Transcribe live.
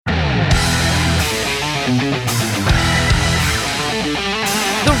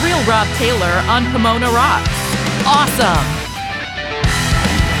Real Rob Taylor on Pomona Rocks. Awesome!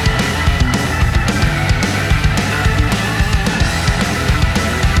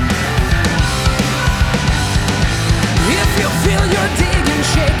 If you feel you're digging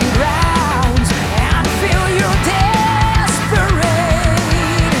shaky ground and feel you're desperate,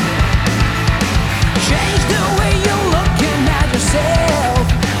 change the way you're looking at yourself.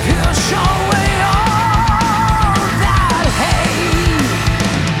 Push away all that hate.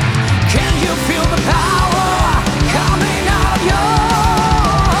 Can you feel the power coming out of you?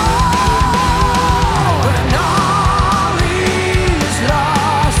 When all is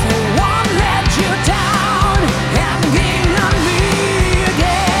lost, they won't let you down. Hanging on me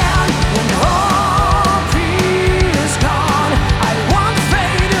again. When hope is gone, I won't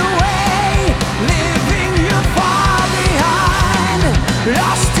fade away, leaving you far behind,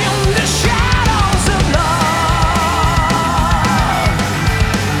 lost in the shadows of love.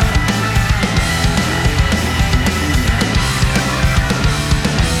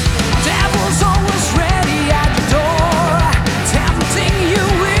 Devil's always ready at your door, tempting you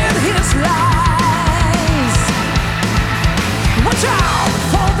with his lies. Watch out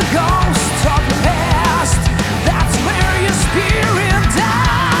for the ghosts of the past. That's where your spirit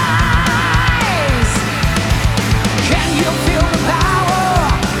dies. Can you feel the power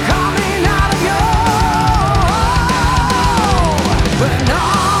coming out of you? When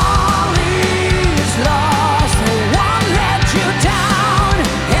all is lost, they won't let you down.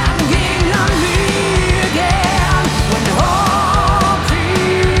 Hanging on me again. When hope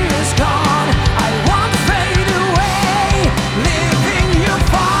is gone, I won't fade away, leaving you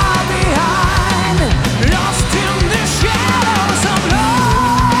far behind, lost in the shadows of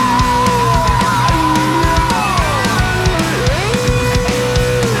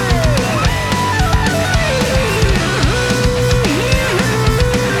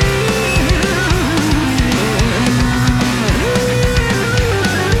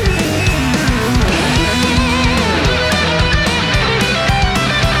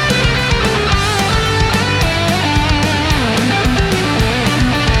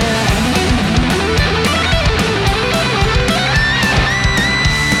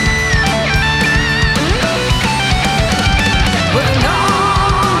When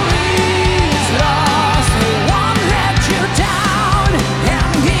all is lost, they won't let you down.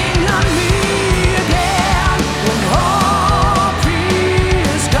 Hanging on me again. When hope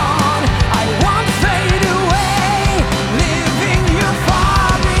is gone, I won't fade away, leaving you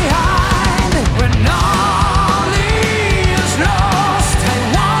far behind. When all is lost, I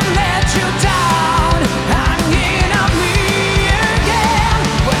won't let you down. Hanging on me again.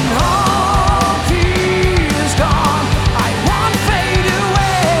 When hope is gone, I won't fade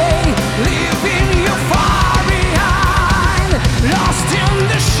away, leaving you far behind, lost in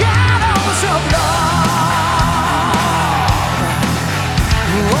the shadows of love.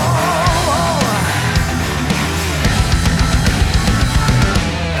 Whoa.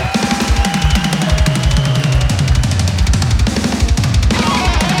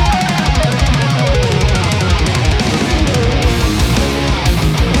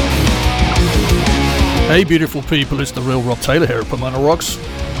 Hey beautiful people, it's the real Rob Taylor here at Pomona Rocks.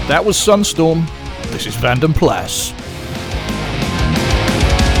 That was Sunstorm. This is Vanden Plas.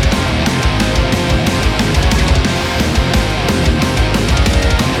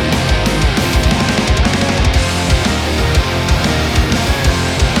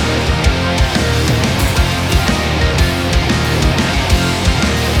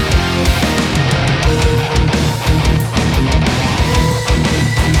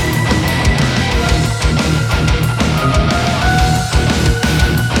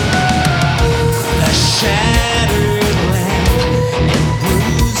 Shattered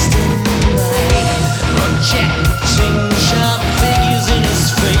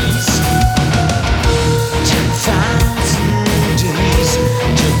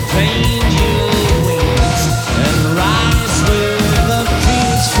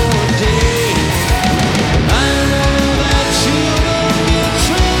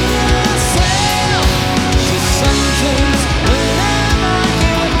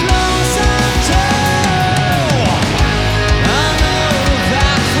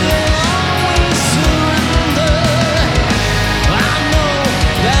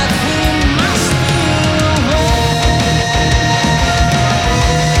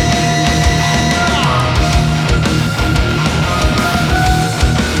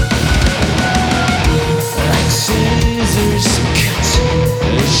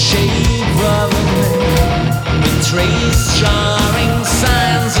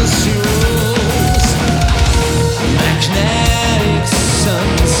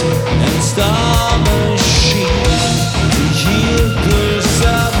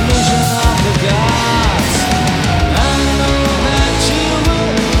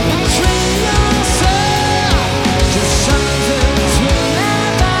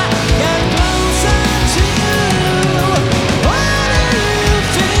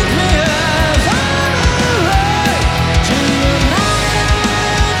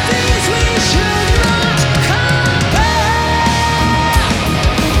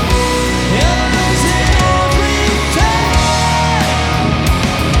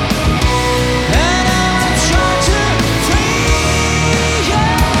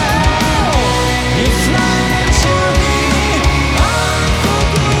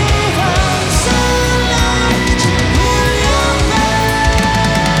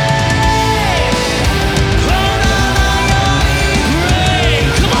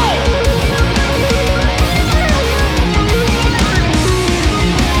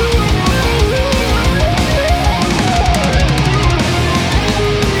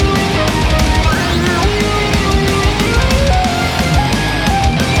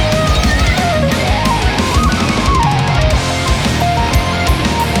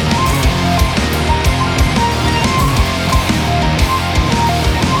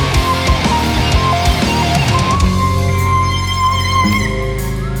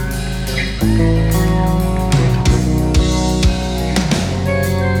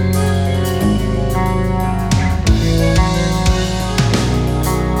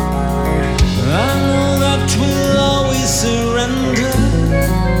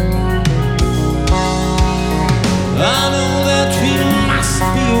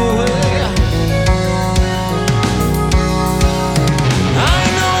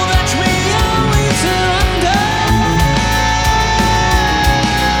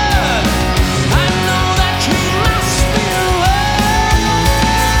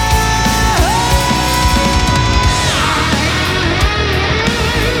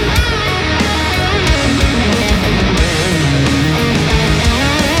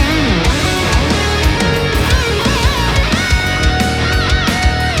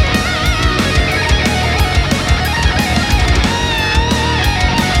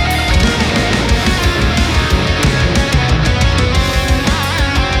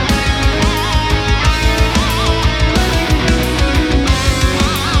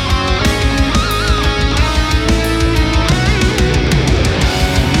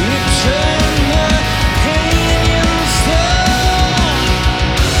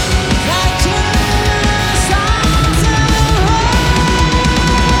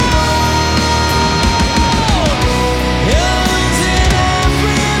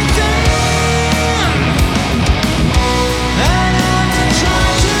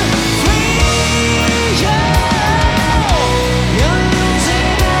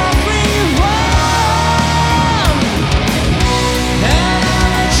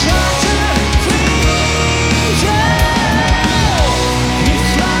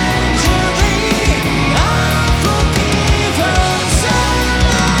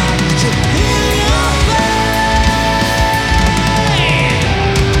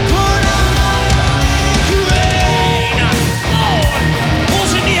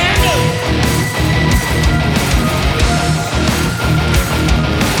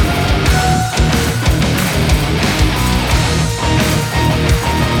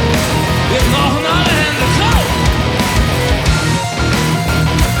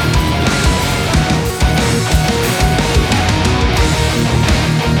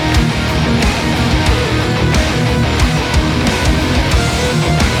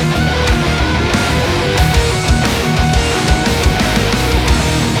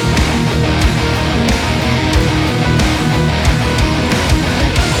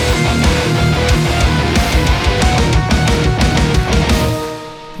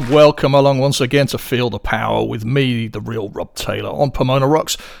welcome along once again to Feel the Power with me, the real Rob Taylor, on Pomona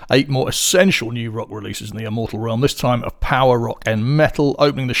Rocks. 8 more essential new rock releases in the immortal realm, this time of power rock and metal.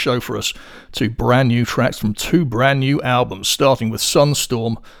 Opening the show for us, 2 brand new tracks from 2 brand new albums, starting with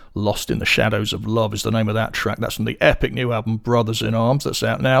SUNSTORM. Lost in the Shadows of Love is the name of that track. That's from the epic new album Brothers in Arms, that's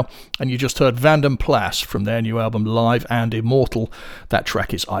out now. And you just heard Vanden Plas from their new album Live and Immortal. That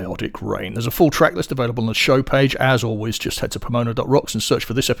track is Iodic Rain. There's a full track list available on the show page. As always, just head to pomona.rocks and search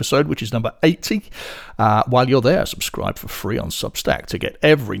for this episode, which is number 80. While you're there, subscribe for free on Substack to get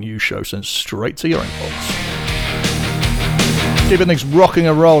every new show sent straight to your inbox. Keeping things rocking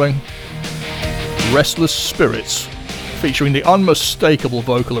and rolling, Restless Spirits, featuring the unmistakable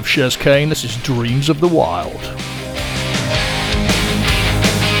vocal of Shez Kane. This is Dreams of the Wild.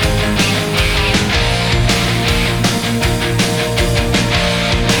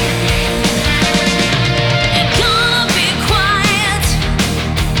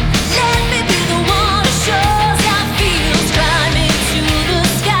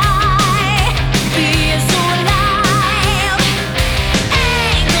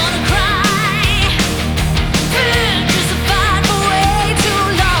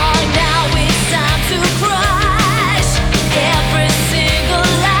 Cry.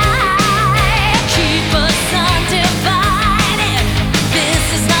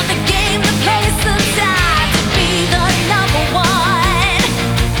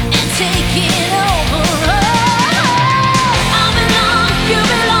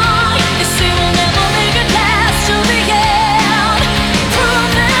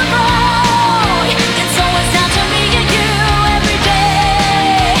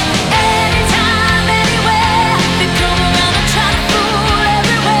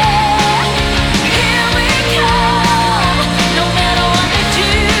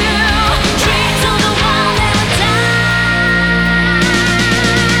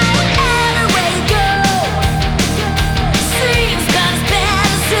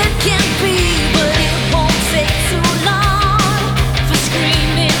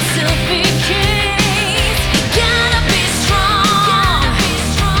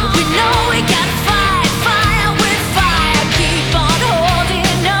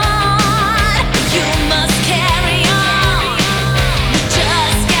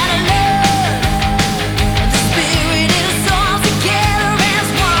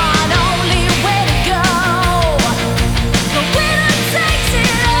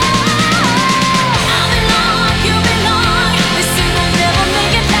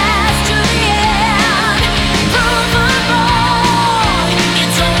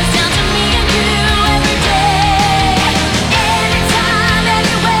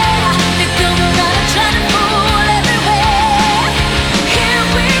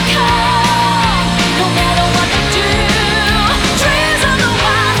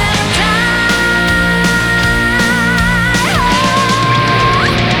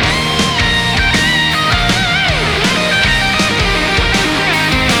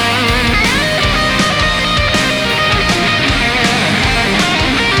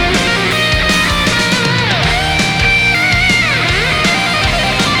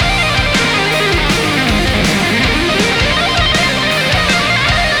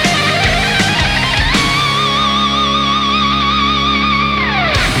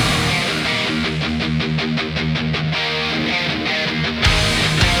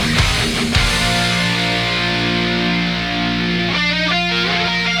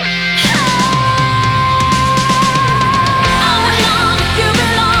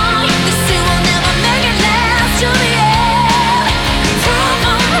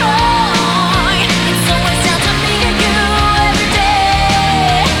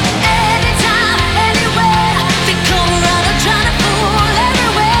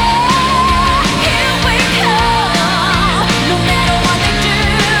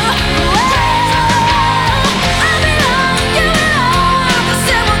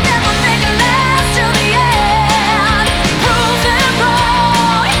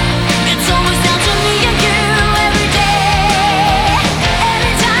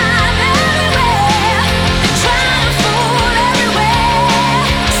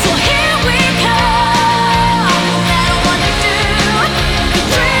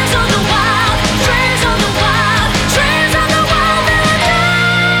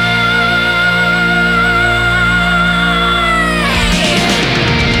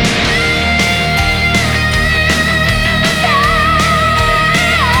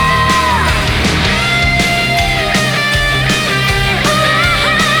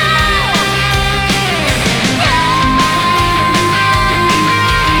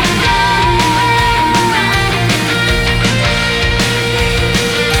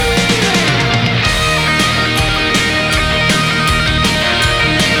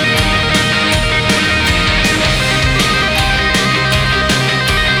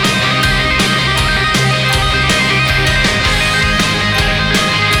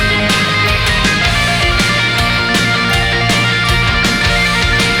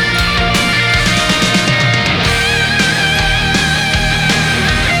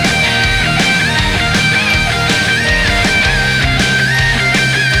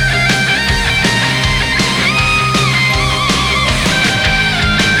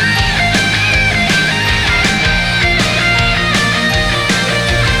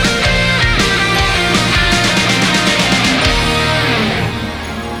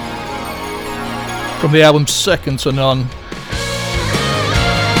 From the album Second to None,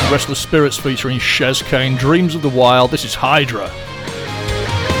 Restless Spirits featuring Shez Kane, Dreams of the Wild. This is Hydra.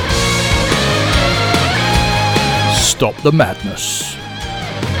 Stop the Madness.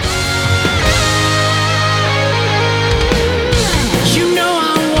 You know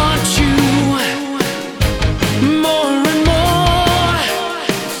I want you more and more.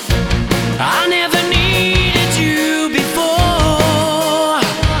 I never needed you before.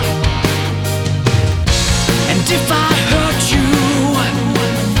 And if I hurt you,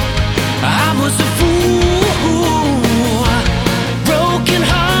 I was a fool. Broken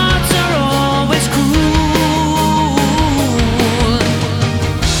hearts are always cruel.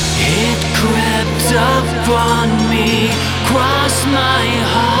 It crept up on me, crossed my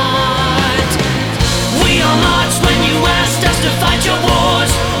heart. We all marched when you asked us to fight your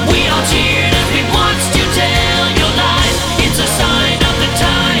wars. We all cheered as we watched you tell your lies. It's a sign of the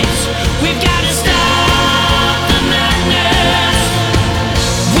times. We've got to stop the madness.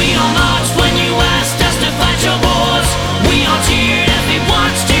 We all marched when you asked us to fight your wars. We all cheered as we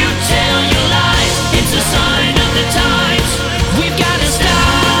watched you tell your lies. It's a sign of the times. We've got to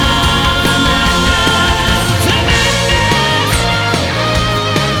stop the madness. The madness.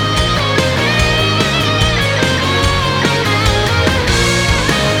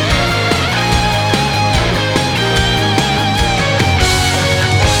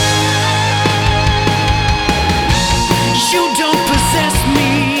 You don't possess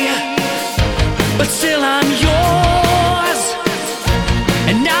me, but still I'm yours,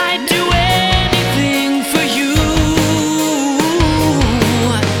 and I'd do anything for you.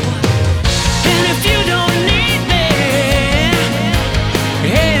 And if you don't need me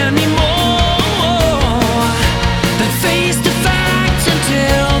anymore, then face the facts and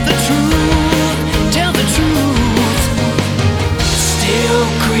tell the truth. Tell the truth. Still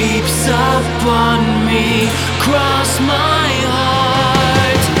creeps up on me, cross my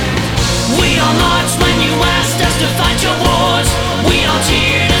heart. We all marched when you asked us to fight your wars. We all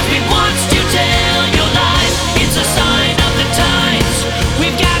cheered as we watched you tell your lies. It's a sign of the times.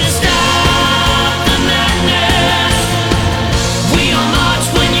 We've got to stop the madness. We all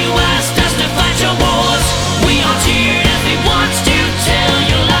marched when you asked us to fight your wars. We all cheered as we watched you tell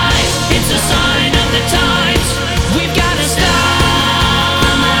your lies. It's a sign of the times. We've got to stop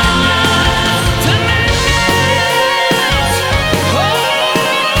the madness. The madness.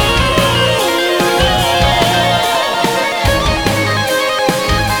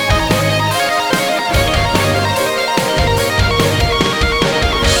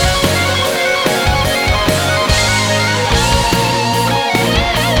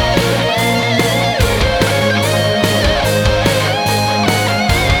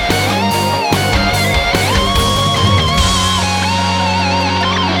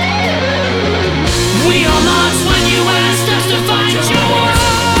 We all marched when you asked us to fight your wars.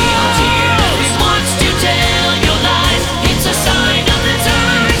 We all cheered as we watched you tell your lies. It's a sign of the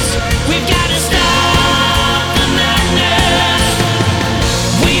times. We've got to stop the madness.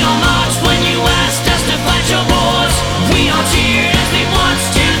 We all marched when you asked us to fight your wars. We all cheered as we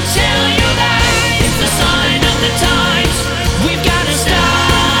watched you tell your lies. It's the sign of the times. We've got to stop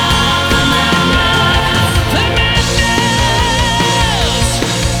the madness. The madness.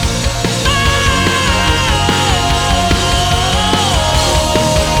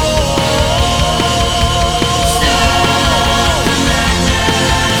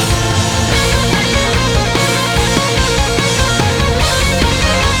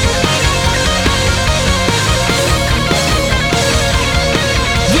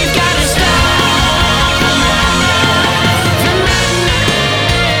 We've got to stop the madness. The madness.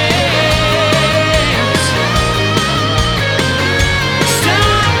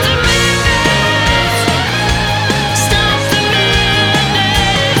 Stop the madness. Stop the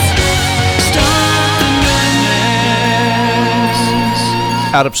madness. Stop the madness.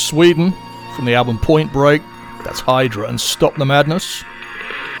 Out of Sweden, from the album Point Break, that's Hydra and Stop the Madness.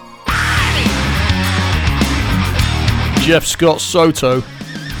 Jeff Scott Soto,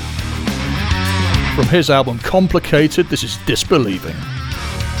 from his album Complicated, this is Disbelieving.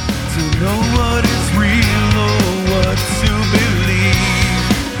 To know what is real or what to believe,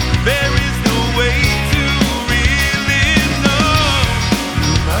 there is no way to really know.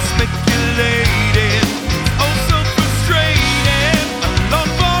 You must speculate it, it's oh so frustrating. A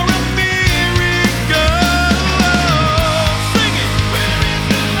love for a miracle. Sing it. Where is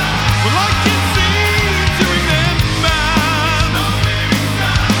the light? Well, I can seem to remember.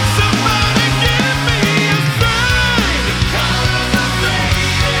 Somebody give me a sign.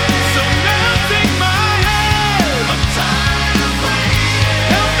 So now take my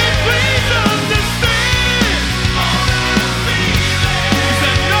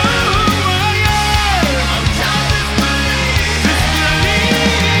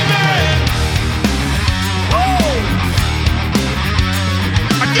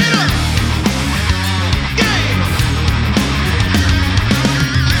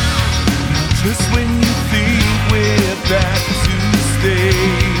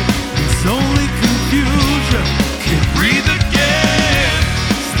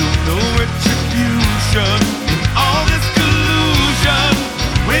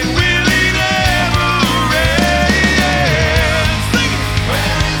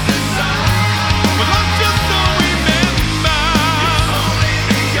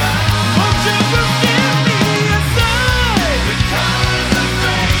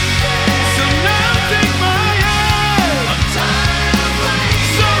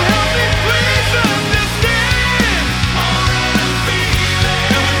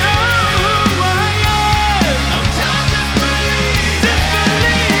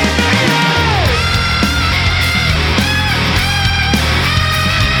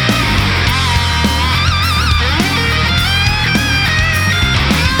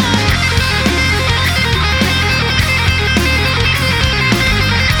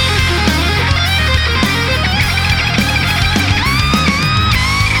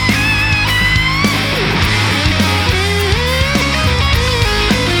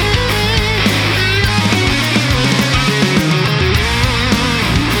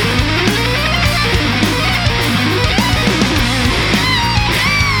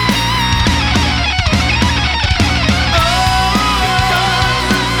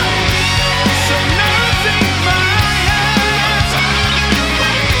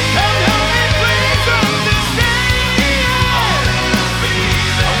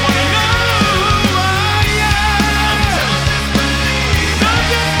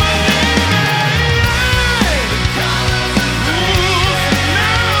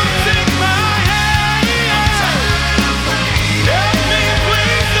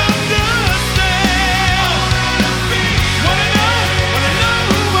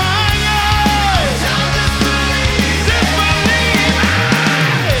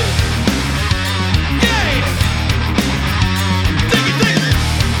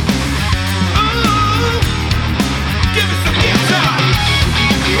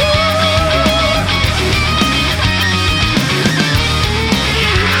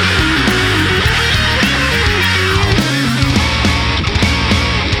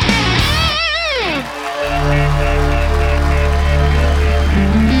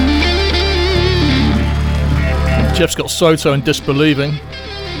Jeff's got Soto and Disbelieving.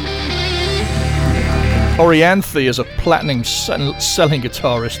 ORIANTHI is a platinum selling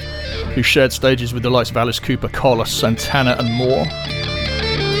guitarist who shared stages with the likes of Alice Cooper, Carlos Santana and more.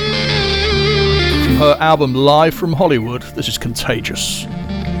 From her album Live from Hollywood, this is Contagious.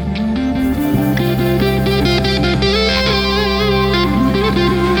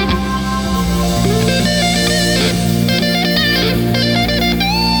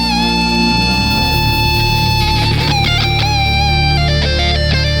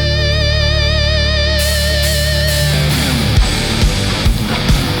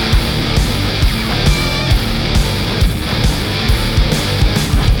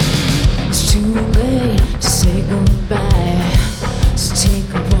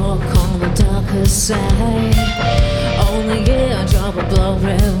 Only edge of a blood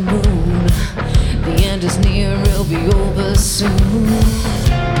red moon. The end is near, it'll be over soon.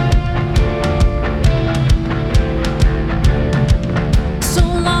 So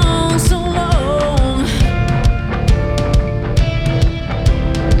long, so long.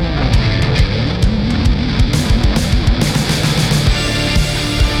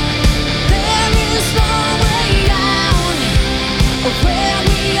 There is no way out of where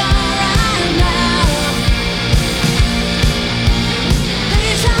we are right now. They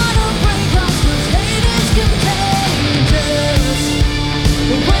try to break us, 'cause hate is contagious.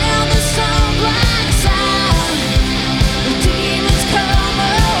 When the sun blacks out, the demons come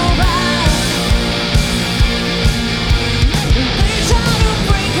around. They try to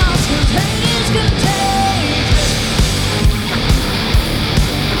break us, 'cause hate is contagious.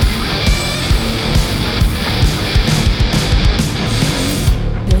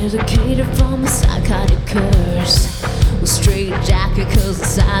 Dedicated from a psychotic curse, with straight jacket 'cause the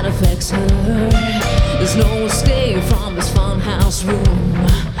side effects hurt. There's no escape from this funhouse room,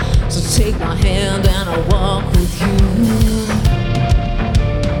 so take my hand and I'll walk with you.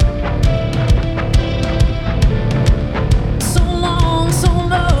 So long, so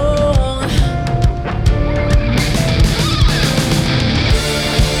long.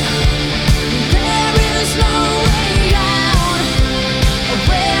 There is no way out of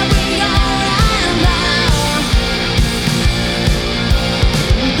where we are right now.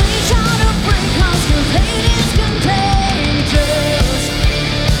 They try to break us, 'cause hate is contagious.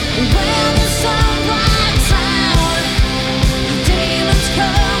 When the sun blacks out, the demons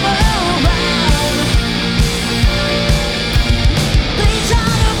come around. They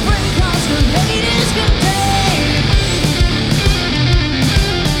try to break us, 'cause hate is contagious.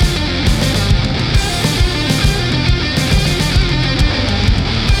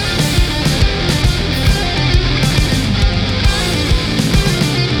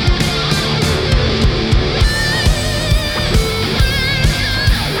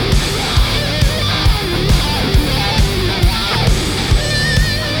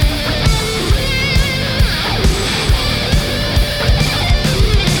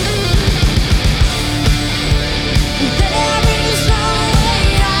 There is no way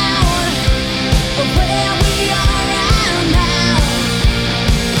out of where we are right now.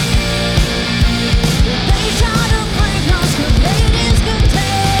 They try to break us, 'cause hate is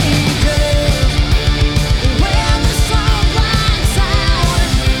contagious. When the sun blacks out,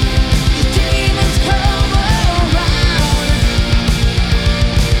 the demons come around.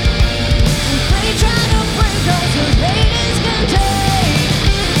 They try to break us, 'cause hate is contagious.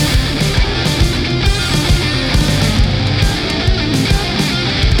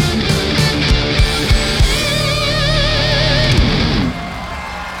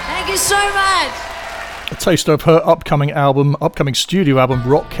 Thank you so much. A taster of her upcoming studio album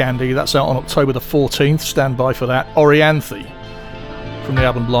Rock Candy. That's out on October the 14th. Stand by for that. ORIANTHI from the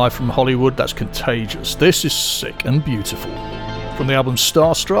album Live from Hollywood. That's Contagious. This is sick and beautiful. From the album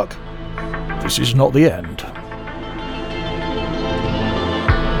Starstruck, this is Not the End.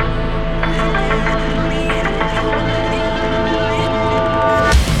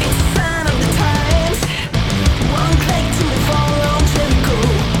 Sign of the times. One click to follow typical.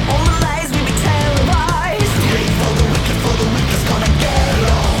 All the lies we be televised. Wait for the wicked's gonna get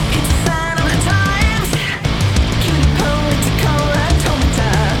along. It's a sign of the times. Keep it political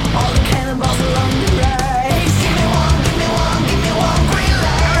automata. All the cannonballs along the right. Give me one green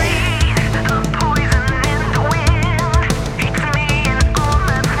light. The poison in the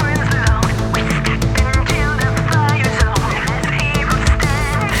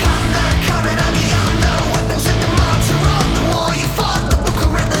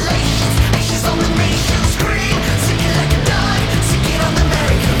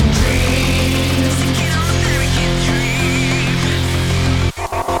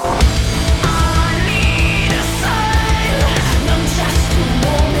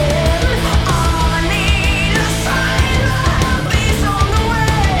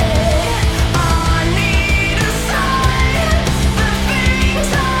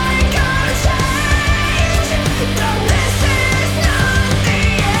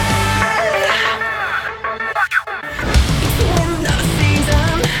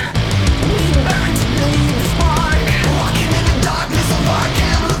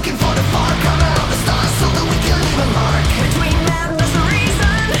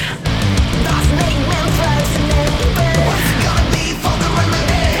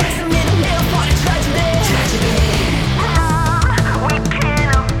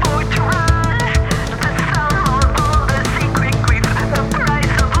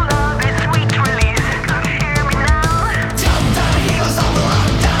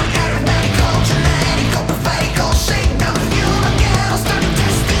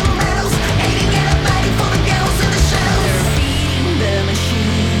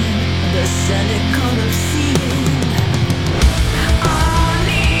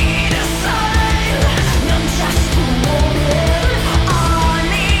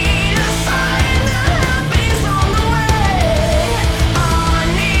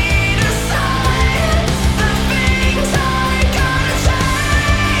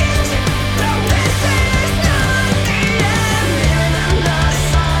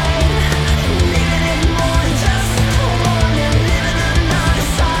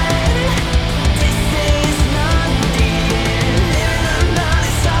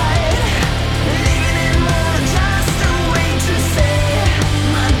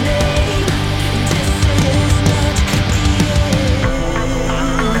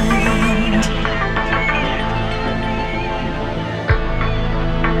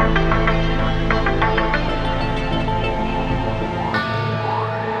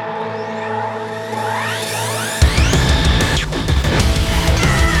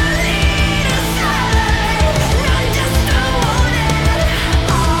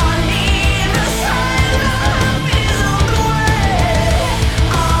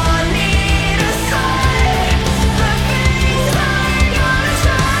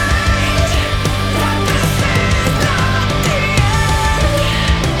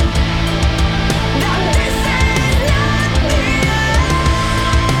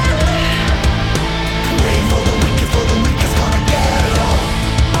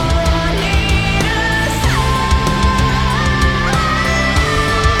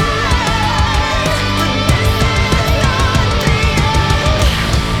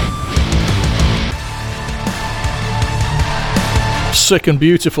Sick and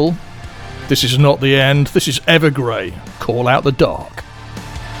Beautiful. This is not the end. This is Evergrey. Call Out the Dark.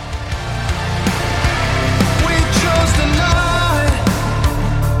 We chose the night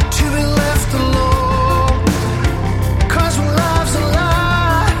to be left alone. 'Cause when life's a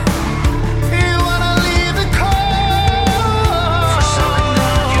lie, you wanna leave the cold. For something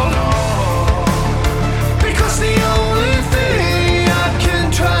that you know. Because the only thing I can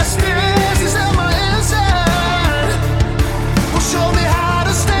trust is at my inside. Will show me how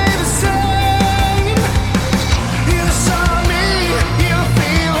to stay the same. You saw me, you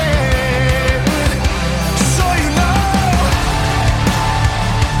feel it. So you know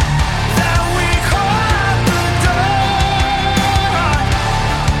that we call out the dark.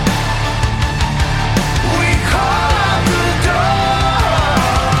 We call out the dark.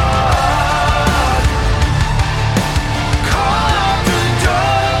 Call out the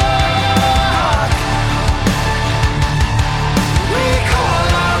dark. We call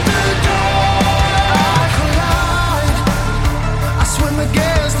out the dark. Collide. I swim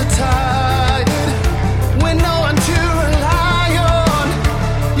against the tide. With no one to rely on.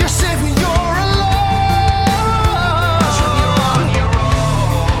 You're safe when you're alone.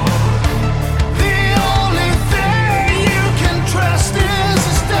 The only thing you can trust is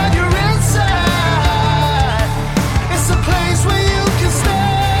that you're inside. It's a place where you can stay.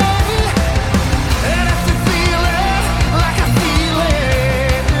 And if you feel it like I feel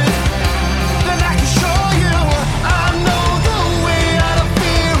it, then I can show you I know the way out of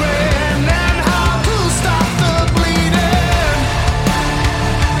fearing and how to stop the bleeding.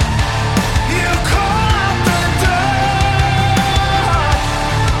 You call out the dark.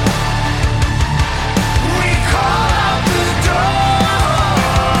 We call out the dark.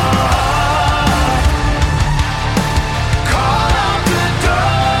 Call out the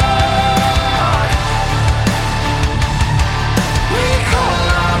dark. We call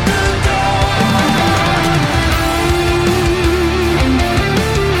out the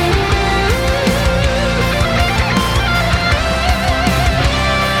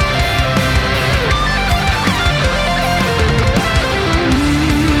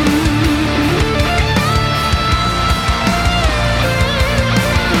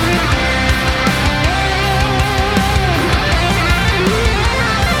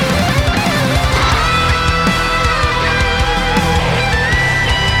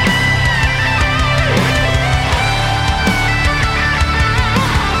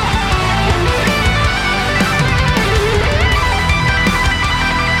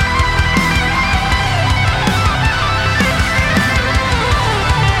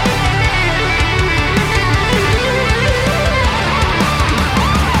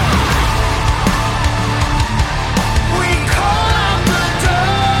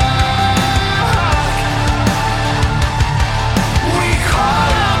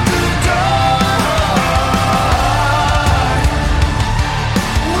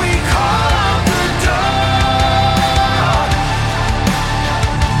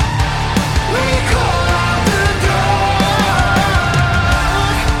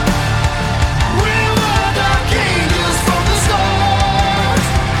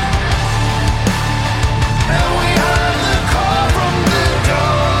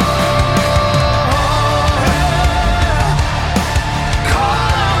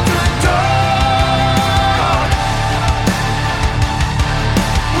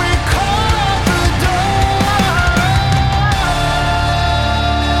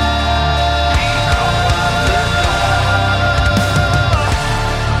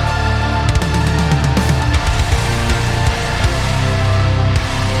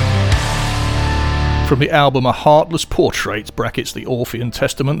From the album A Heartless Portrait, brackets the Orphean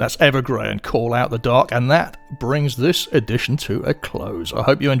Testament, that's Evergrey and Call Out the Dark, and that brings this edition to a close. I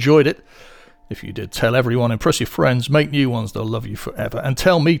hope you enjoyed it. If you did, tell everyone, impress your friends, make new ones, they'll love you forever. And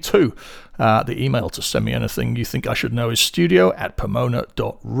tell me too. The email to send me anything you think I should know is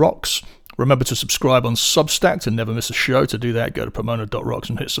studio@pomona.rocks. Remember to subscribe on Substack to never miss a show. To do that, go to pomona.rocks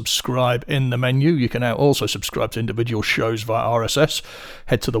and hit subscribe in the menu. You can now also subscribe to individual shows via RSS.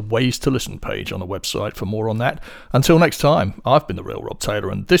 Head to the Ways to Listen page on the website for more on that. Until next time, I've been the real Rob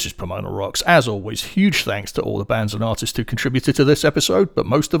Taylor, and this is Pomona Rocks. As always, huge thanks to all the bands and artists who contributed to this episode, but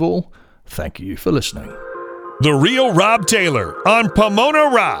most of all, thank you for listening. The Real Rob Taylor on Pomona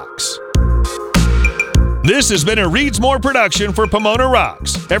Rocks. This has been a Reads More production for Pomona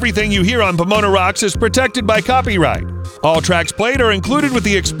Rocks. Everything you hear on Pomona Rocks is protected by copyright. All tracks played are included with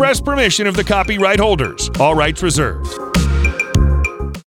the express permission of the copyright holders. All rights reserved.